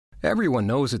Everyone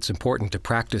knows it's important to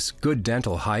practice good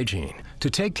dental hygiene,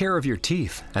 to take care of your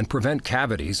teeth and prevent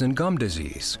cavities and gum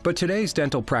disease. But today's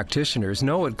dental practitioners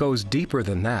know it goes deeper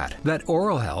than that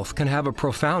oral health can have a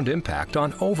profound impact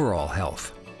on overall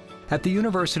health. At the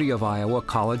University of Iowa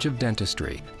College of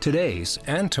Dentistry, today's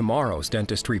and tomorrow's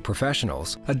dentistry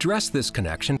professionals address this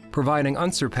connection, providing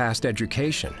unsurpassed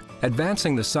education,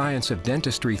 advancing the science of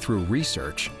dentistry through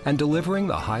research, and delivering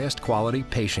the highest quality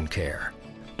patient care.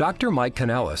 Dr. Mike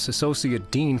Kanellis, Associate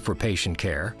Dean for Patient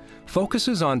Care,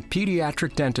 focuses on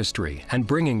pediatric dentistry and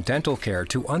bringing dental care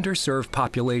to underserved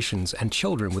populations and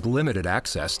children with limited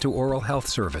access to oral health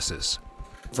services.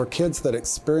 For kids that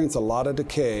experience a lot of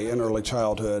decay in early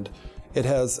childhood, it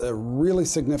has a really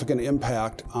significant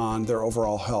impact on their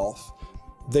overall health.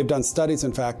 They've done studies,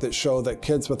 in fact, that show that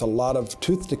kids with a lot of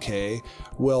tooth decay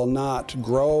will not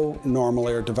grow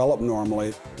normally or develop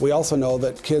normally. We also know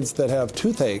that kids that have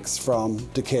toothaches from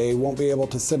decay won't be able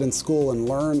to sit in school and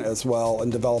learn as well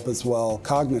and develop as well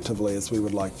cognitively as we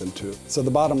would like them to. So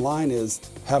the bottom line is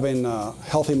having a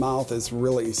healthy mouth is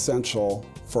really essential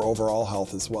for overall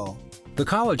health as well. The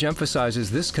college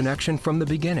emphasizes this connection from the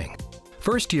beginning.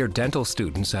 First-year dental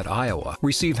students at Iowa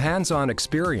receive hands-on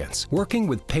experience working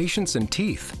with patients and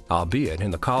teeth, albeit in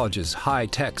the college's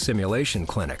high-tech simulation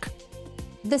clinic.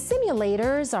 The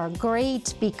simulators are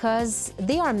great because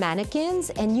they are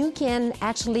mannequins and you can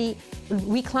actually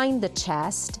recline the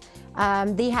chest.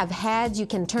 They have heads you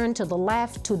can turn to the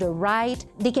left, to the right.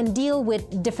 They can deal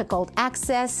with difficult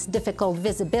access, difficult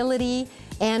visibility,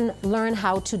 and learn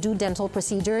how to do dental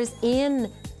procedures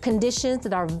in conditions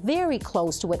that are very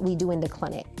close to what we do in the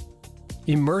clinic.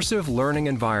 Immersive learning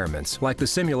environments like the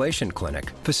simulation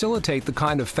clinic facilitate the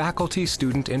kind of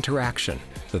faculty-student interaction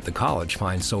that the college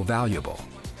finds so valuable.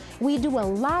 We do a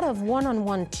lot of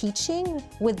one-on-one teaching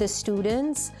with the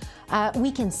students.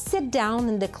 We can sit down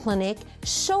in the clinic,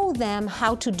 show them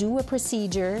how to do a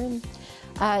procedure,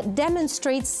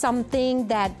 demonstrate something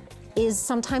that is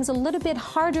sometimes a little bit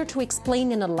harder to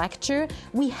explain in a lecture.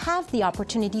 We have the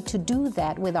opportunity to do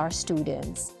that with our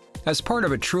students. As part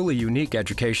of a truly unique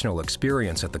educational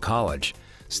experience at the college,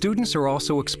 students are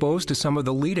also exposed to some of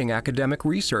the leading academic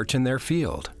research in their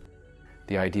field.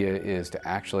 The idea is to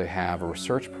actually have a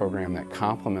research program that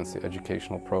complements the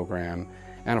educational program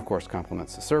and of course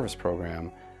complements the service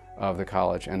program of the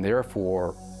college, and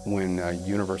therefore when a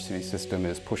university system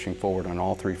is pushing forward on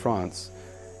all three fronts,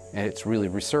 and it's really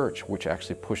research which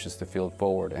actually pushes the field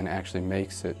forward and actually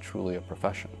makes it truly a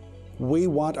profession. We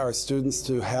want our students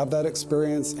to have that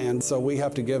experience, and so we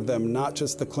have to give them not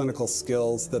just the clinical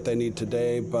skills that they need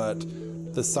today, but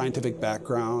the scientific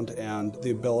background and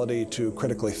the ability to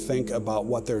critically think about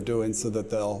what they're doing so that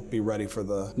they'll be ready for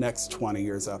the next 20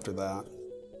 years after that.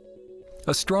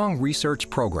 A strong research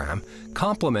program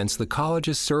complements the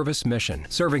college's service mission,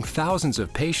 serving thousands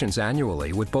of patients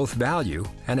annually with both value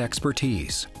and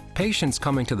expertise. Patients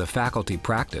coming to the faculty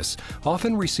practice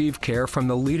often receive care from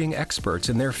the leading experts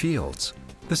in their fields.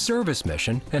 The service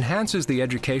mission enhances the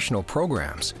educational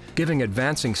programs, giving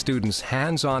advancing students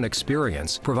hands-on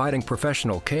experience providing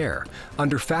professional care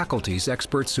under faculty's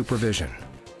expert supervision.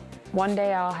 One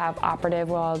day I'll have operative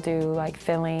where I'll do like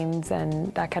fillings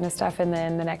and that kind of stuff, and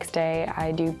then the next day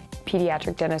I do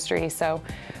pediatric dentistry. So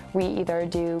we either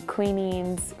do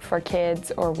cleanings for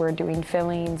kids or we're doing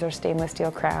fillings or stainless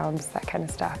steel crowns, that kind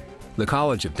of stuff. The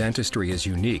College of Dentistry is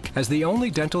unique as the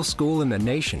only dental school in the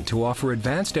nation to offer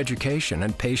advanced education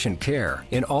and patient care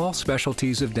in all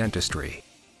specialties of dentistry.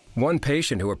 One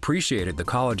patient who appreciated the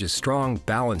college's strong,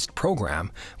 balanced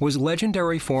program was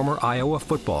legendary former Iowa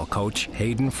football coach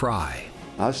Hayden Fry.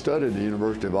 I studied at the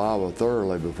University of Iowa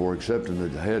thoroughly before accepting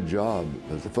the head job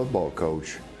as a football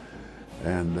coach.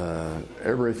 And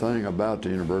everything about the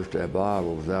University of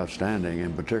Iowa was outstanding,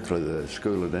 and particularly the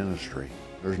School of Dentistry.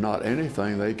 There's not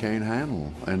anything they can't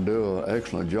handle and do an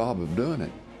excellent job of doing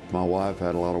it. My wife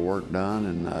had a lot of work done,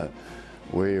 and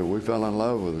we fell in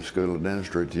love with the School of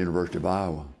Dentistry at the University of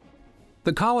Iowa.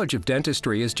 The College of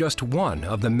Dentistry is just one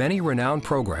of the many renowned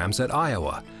programs at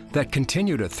Iowa that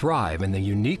continue to thrive in the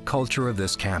unique culture of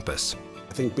this campus.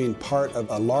 I think being part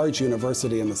of a large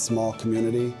university in a small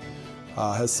community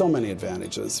has so many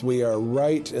advantages. We are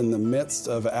right in the midst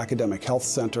of an academic health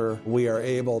center. We are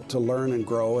able to learn and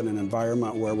grow in an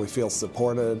environment where we feel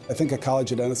supported. I think a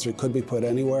college of dentistry could be put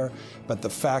anywhere, but the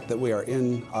fact that we are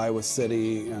in Iowa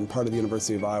City and part of the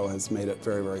University of Iowa has made it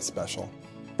very, very special.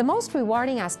 The most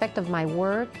rewarding aspect of my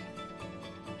work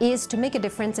is to make a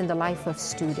difference in the life of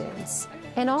students,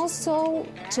 and also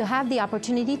to have the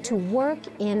opportunity to work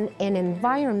in an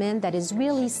environment that is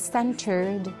really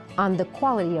centered on the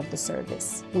quality of the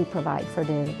service we provide for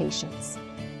the patients.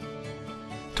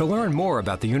 To learn more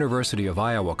about the University of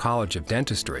Iowa College of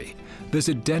Dentistry,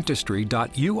 visit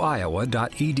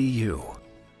dentistry.uiowa.edu.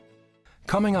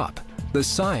 Coming up, the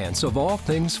science of all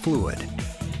things fluid.